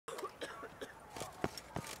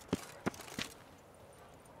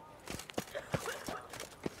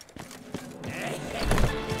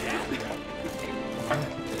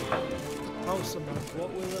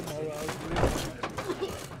What will the morrow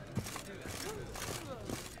bring?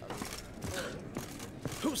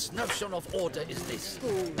 Whose notion of order is this?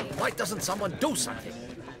 Why doesn't someone do something?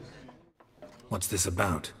 What's this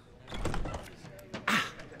about?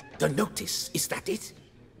 The notice, is that it?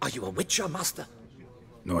 Are you a witcher, master?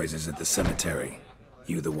 Noises at the cemetery.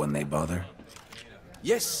 You the one they bother?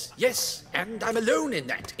 Yes, yes, and I'm alone in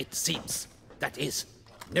that, it seems. That is,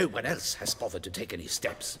 no one else has bothered to take any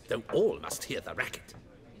steps, though all must hear the racket.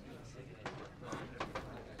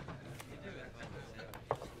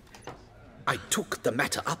 I took the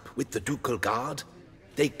matter up with the ducal guard.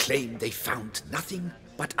 They claim they found nothing,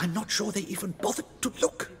 but I'm not sure they even bothered to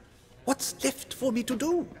look. What's left for me to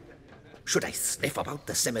do? Should I sniff about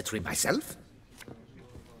the cemetery myself?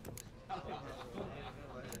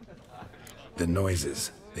 The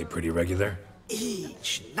noises, they pretty regular?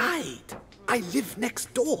 Each night, I live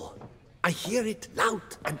next door. I hear it loud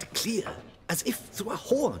and clear, as if through a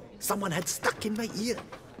horn someone had stuck in my ear.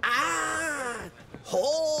 Ah!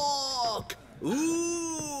 Hawk!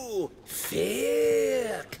 Ooh!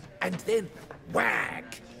 Firk! And then wag!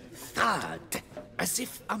 Thud! As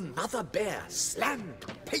if a mother bear slammed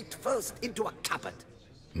pate first into a cupboard.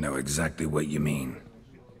 Know exactly what you mean.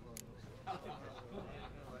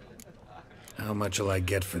 How much'll I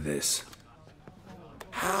get for this?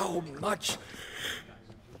 How much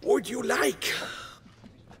would you like?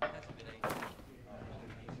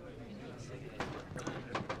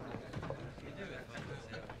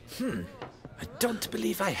 I don't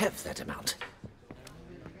believe I have that amount.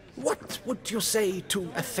 What would you say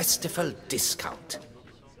to a festival discount?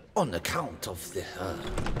 On account of the,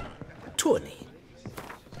 tourney?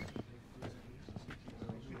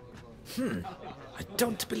 I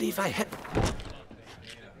don't believe I have...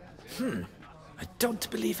 I don't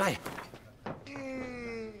believe I...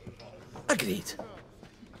 Agreed.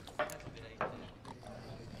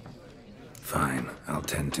 Fine, I'll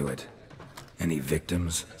tend to it. Any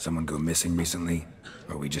victims? Someone go missing recently?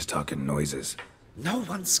 Or are we just talking noises? No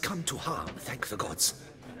one's come to harm, thank the gods.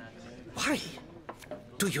 Why?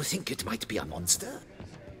 Do you think it might be a monster?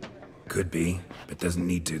 Could be, but doesn't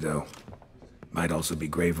need to, though. Might also be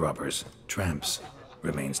grave robbers, tramps.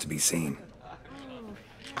 Remains to be seen.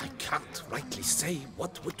 I can't rightly say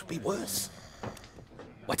what would be worse.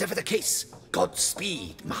 Whatever the case,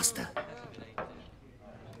 Godspeed, master.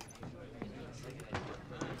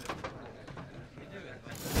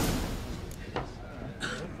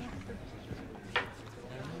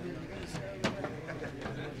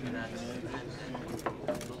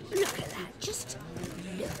 Look at that, just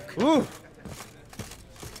look. Ooh!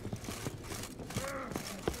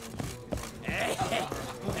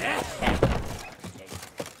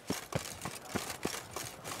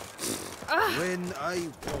 When I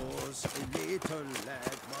was a little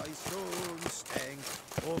lad, my soul stank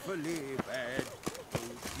awfully bad.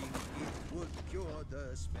 Hoping it would cure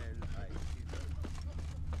the smell I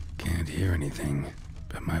did. Can't hear anything,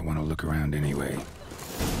 but might want to look around anyway.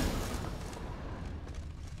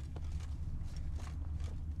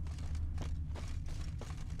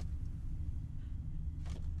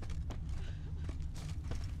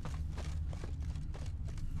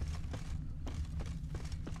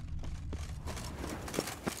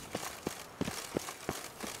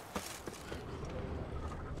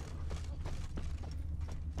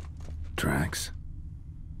 Tracks?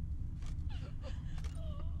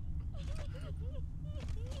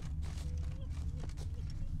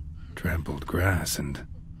 Trampled grass and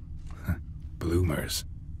bloomers.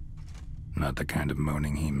 Not the kind of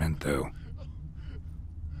moaning he meant, though.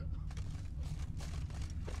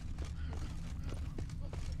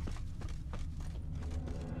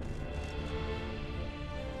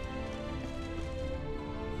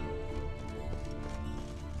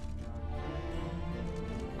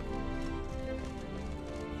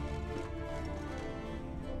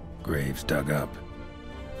 Graves dug up.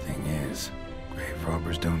 Thing is, grave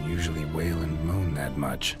robbers don't usually wail and moan that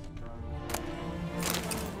much.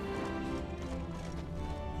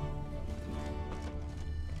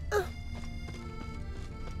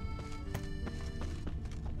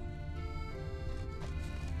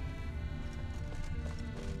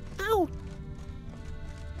 Ow!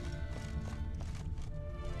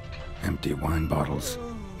 Empty wine bottles.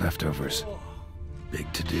 Leftovers.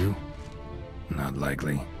 Big to do? Not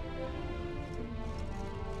likely.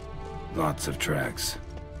 Lots of tracks.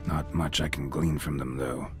 Not much I can glean from them,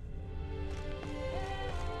 though.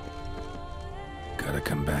 Gotta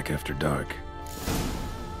come back after dark.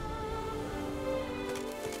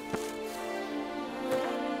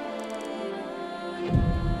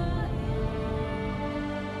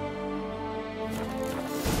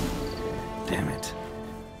 Damn it.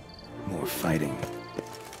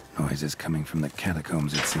 Noises coming from the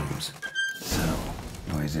catacombs, it seems. So,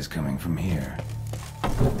 noises coming from here.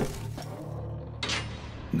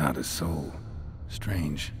 Not a soul.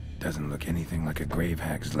 Strange. Doesn't look anything like a grave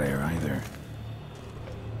hag's lair either.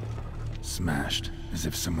 Smashed, as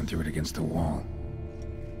if someone threw it against the wall.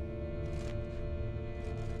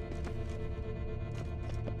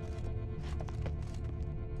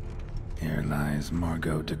 Here lies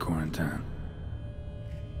Margot de Corentin.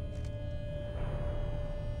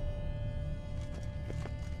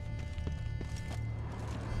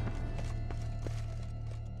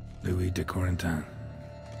 Louis de Corentin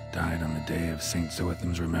died on the day of Saint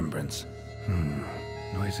Zoetham's remembrance.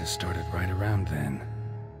 Noises started right around then.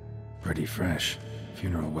 Pretty fresh.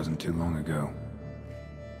 Funeral wasn't too long ago.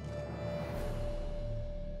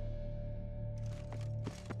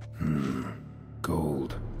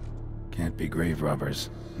 Gold. Can't be grave robbers.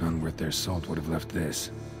 None worth their salt would have left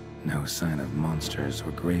this. No sign of monsters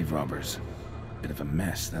or grave robbers. Bit of a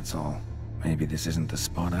mess, that's all. Maybe this isn't the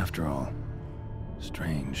spot after all.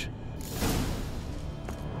 Strange.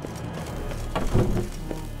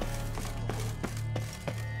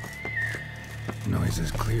 Noise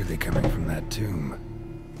is clearly coming from that tomb.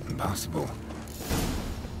 Impossible.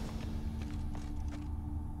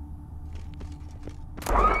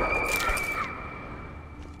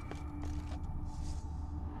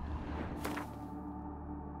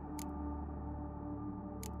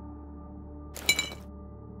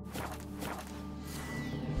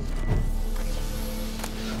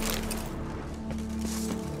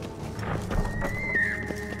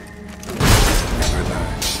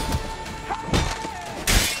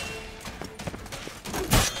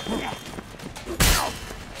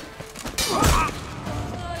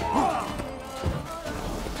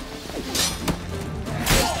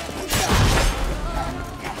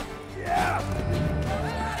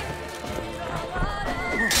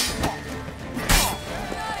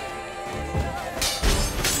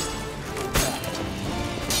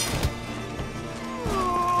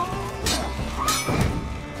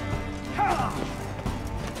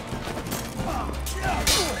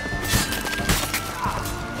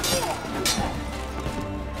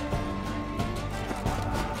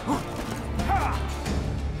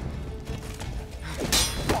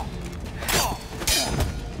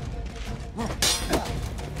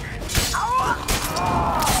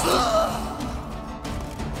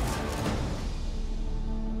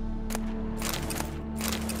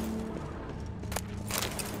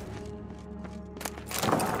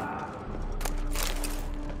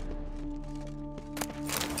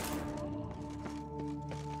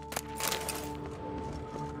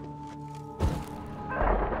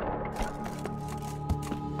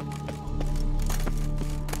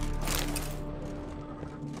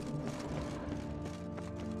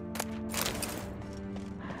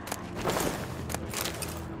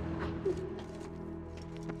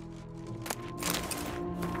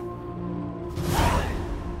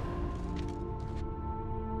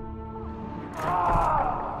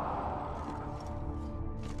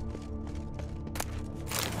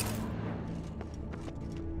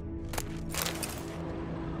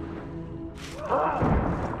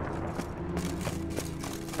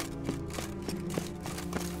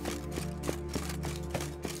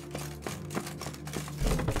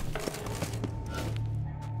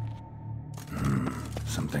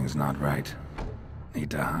 Something's not right.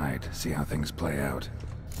 Need to hide, see how things play out.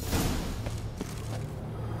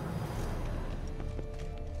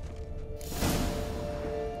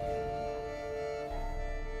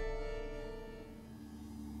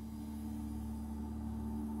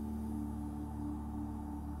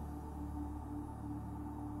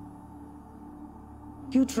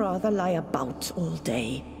 You'd rather lie about all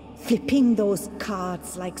day, flipping those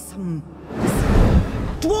cards like some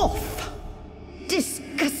dwarf.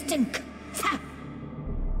 Disgusting.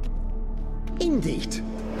 Indeed.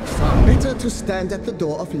 Far better to stand at the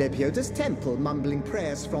door of Lebioda's temple, mumbling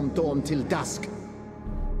prayers from dawn till dusk.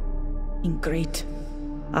 Ingrate,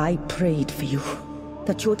 I prayed for you,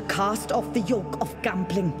 that you would cast off the yoke of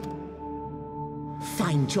gambling.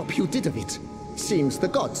 Fine job you did of it. Seems the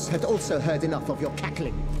gods had also heard enough of your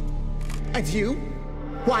cackling. And you?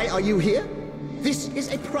 Why are you here? This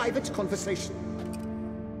is a private conversation.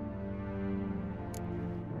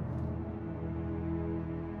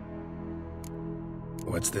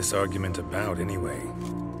 What's this argument about, anyway?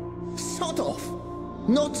 Sod off!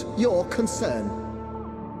 Not your concern.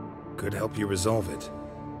 Could help you resolve it.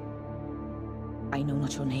 I know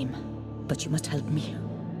not your name, but you must help me.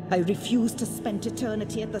 I refuse to spend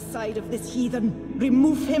eternity at the side of this heathen.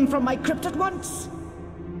 Remove him from my crypt at once!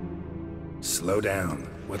 Slow down.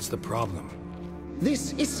 What's the problem?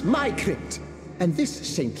 This is my crypt, and this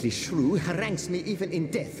saintly shrew harangues me even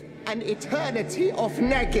in death. An eternity of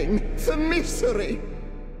nagging, the misery!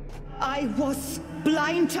 I was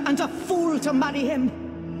blind and a fool to marry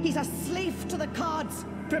him. He's a slave to the cards,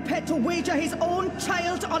 prepared to wager his own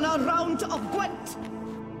child on a round of Gwent.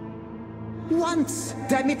 Once,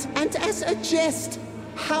 damn it, and as a jest!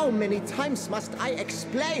 How many times must I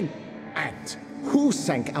explain? And who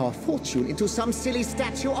sank our fortune into some silly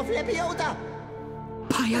statue of Lebioda?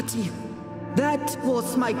 Piety. That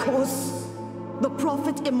was my cause. The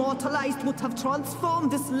prophet immortalized would have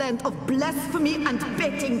transformed this land of blasphemy and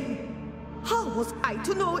betting. How was I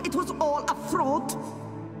to know it was all a fraud?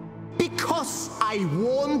 Because I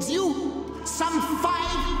warned you some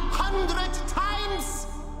 500 times!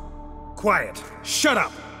 Quiet. Shut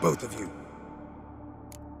up, both of you.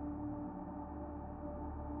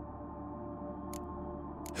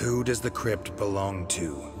 Who does the crypt belong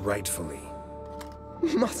to, rightfully?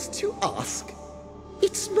 Must you ask?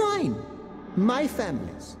 It's mine. My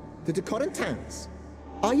family's. The de Corentins.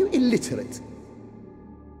 Are you illiterate?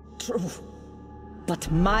 True.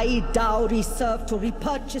 But my dowry served to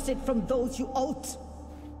repurchase it from those you owed.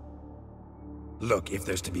 Look, if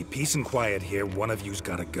there's to be peace and quiet here, one of you's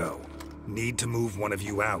gotta go. Need to move one of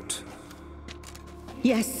you out.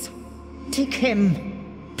 Yes. Take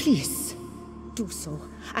him. Please. Do so.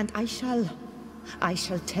 And I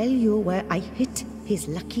shall tell you where I hid his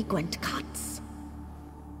lucky Gwent cards.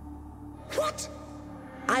 What?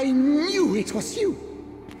 I knew it was you!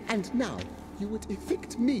 And now you would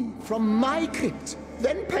evict me from my crypt,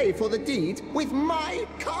 then pay for the deed with my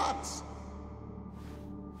cards!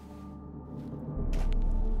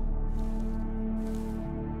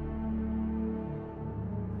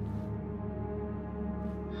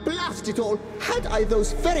 Blast it all! Had I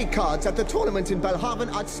those very cards at the tournament in Belhaven,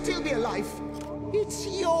 I'd still be alive. It's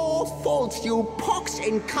your fault, you pox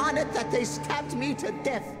incarnate, that they stabbed me to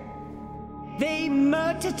death. They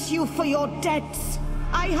murdered you for your debts.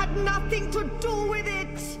 I had nothing to do with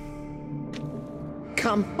it.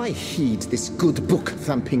 Come, I heed this good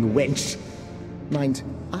book-thumping wench. Mind,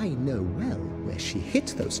 I know well where she hid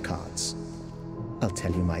those cards. I'll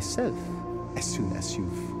tell you myself, as soon as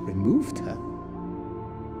you've removed her.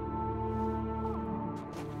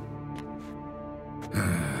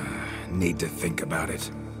 Need to think about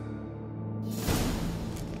it.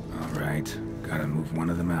 All right, gotta move one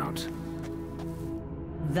of them out.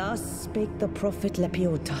 Thus spake the prophet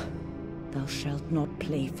Lepiota. Thou shalt not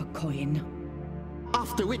play for coin.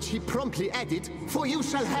 After which he promptly added, "For you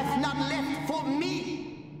shall have none left for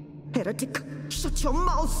me!" Heretic, shut your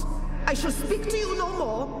mouth! I shall speak to you no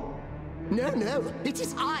more! No, no, it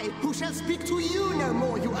is I who shall speak to you no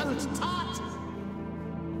more, you old tart!